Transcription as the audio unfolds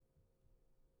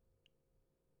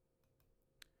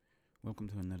Welcome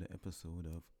to another episode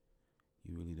of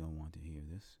You Really Don't Want to Hear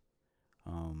This.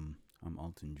 I'm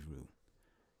Alton Drew.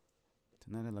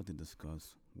 Tonight I'd like to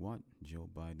discuss what Joe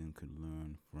Biden could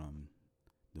learn from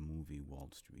the movie Wall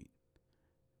Street.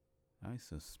 I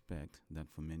suspect that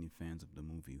for many fans of the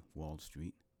movie Wall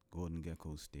Street, Gordon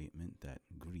Gekko's statement that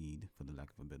greed, for the lack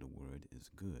of a better word, is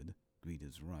good, greed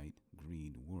is right,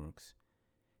 greed works,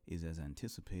 is as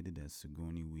anticipated as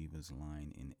Sigourney Weaver's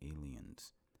line in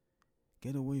Aliens.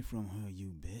 "Get away from her,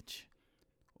 you bitch,"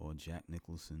 or Jack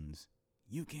Nicholson's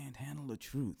 "You can't handle the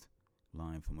truth"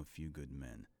 line from A Few Good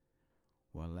Men.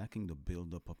 While lacking the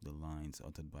build-up of the lines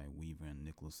uttered by Weaver and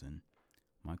Nicholson,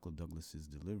 Michael Douglas's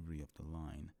delivery of the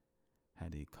line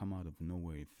had a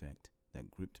come-out-of-nowhere effect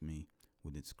that gripped me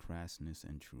with its crassness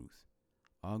and truth.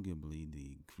 Arguably,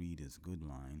 the "greed is good"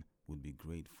 line would be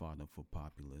great fodder for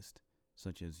populists,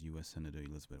 such as U.S. Senator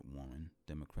Elizabeth Warren,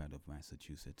 Democrat of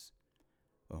Massachusetts,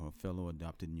 or her fellow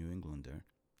adopted New Englander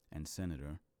and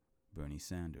Senator Bernie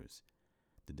Sanders,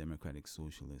 the Democratic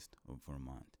Socialist of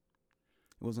Vermont.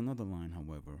 It was another line,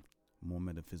 however, more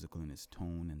metaphysical in its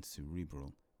tone and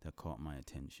cerebral, that caught my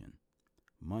attention.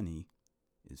 Money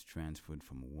is transferred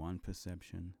from one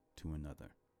perception to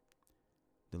another.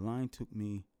 The line took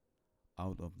me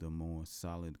out of the more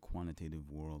solid quantitative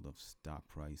world of stock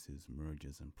prices,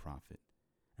 mergers, and profit,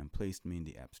 and placed me in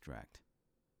the abstract.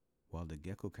 While the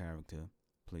Gekko character,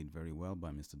 played very well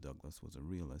by Mr. Douglas, was a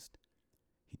realist,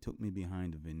 he took me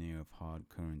behind the veneer of hard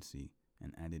currency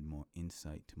and added more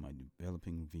insight to my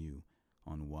developing view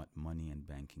on what money and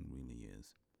banking really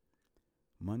is.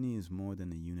 Money is more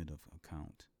than a unit of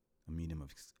account, a medium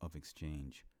of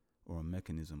exchange, or a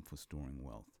mechanism for storing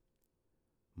wealth.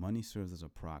 Money serves as a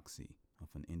proxy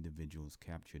of an individual's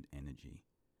captured energy.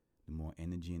 The more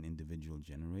energy an individual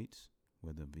generates,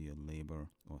 whether via labor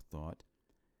or thought,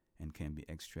 and can be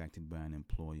extracted by an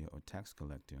employer or tax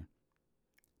collector,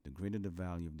 the greater the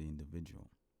value of the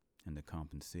individual and the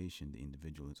compensation the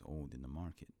individual is owed in the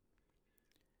market.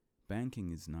 Banking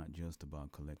is not just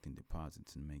about collecting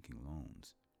deposits and making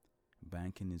loans.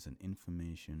 Banking is an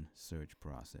information search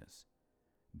process.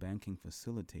 Banking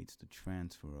facilitates the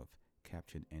transfer of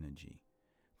captured energy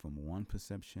from one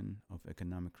perception of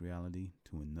economic reality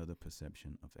to another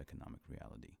perception of economic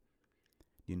reality.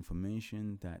 The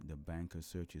information that the banker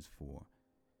searches for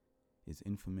is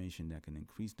information that can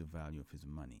increase the value of his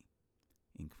money,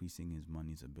 increasing his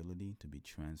money's ability to be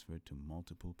transferred to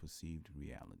multiple perceived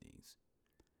realities.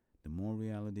 The more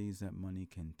realities that money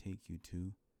can take you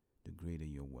to, the greater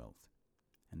your wealth,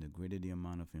 and the greater the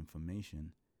amount of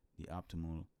information, the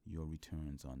optimal your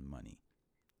returns on money.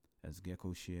 As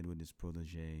Gekko shared with his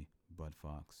protege, Bud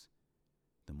Fox,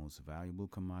 the most valuable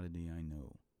commodity I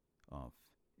know of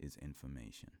is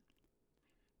information.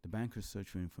 The banker's search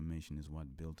for information is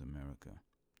what built America.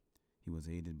 He was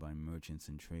aided by merchants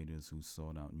and traders who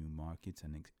sought out new markets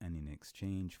and in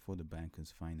exchange for the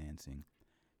banker's financing,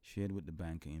 shared with the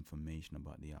banker information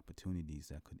about the opportunities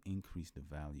that could increase the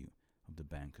value of the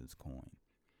banker's coin.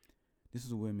 This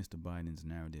is where Mr. Biden's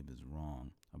narrative is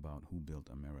wrong about who built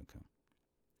America.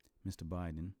 Mr.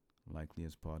 Biden, likely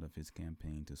as part of his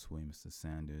campaign to sway Mr.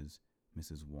 Sanders,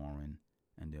 Mrs. Warren,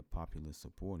 and their populist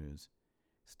supporters,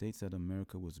 states that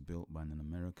America was built by an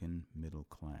American middle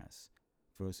class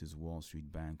versus Wall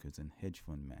Street bankers and hedge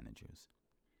fund managers.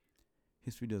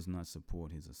 History does not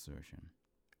support his assertion.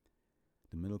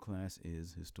 The middle class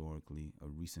is, historically, a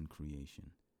recent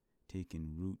creation,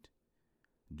 taking root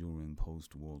during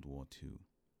post-World War II.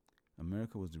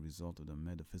 America was the result of the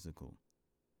metaphysical,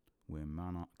 where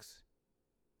monarchs,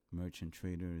 merchant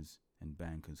traders, and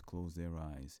bankers closed their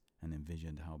eyes and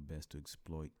envisioned how best to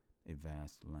exploit a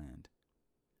vast land.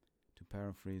 To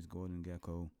paraphrase Gordon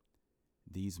Gekko,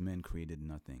 these men created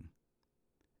nothing.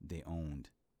 They owned.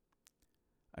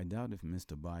 I doubt if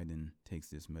Mr. Biden takes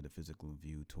this metaphysical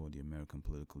view toward the American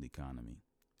political economy.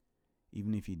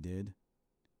 Even if he did,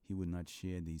 he would not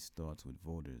share these thoughts with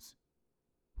voters,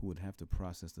 who would have to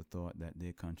process the thought that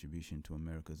their contribution to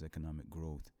America's economic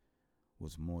growth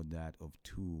was more that of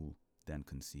tool than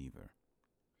conceiver.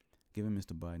 Given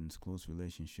Mr. Biden's close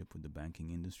relationship with the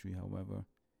banking industry, however,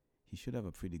 he should have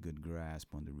a pretty good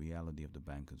grasp on the reality of the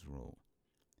banker's role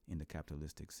in the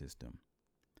capitalistic system,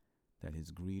 that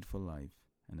his greed for life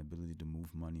and ability to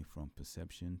move money from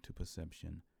perception to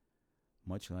perception,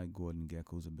 much like Gordon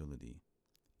Gekko's ability,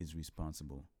 is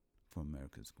responsible for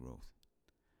America's growth.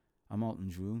 I'm Alton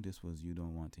Drew. This was You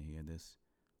Don't Want to Hear This.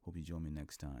 Hope you join me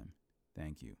next time.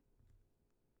 Thank you.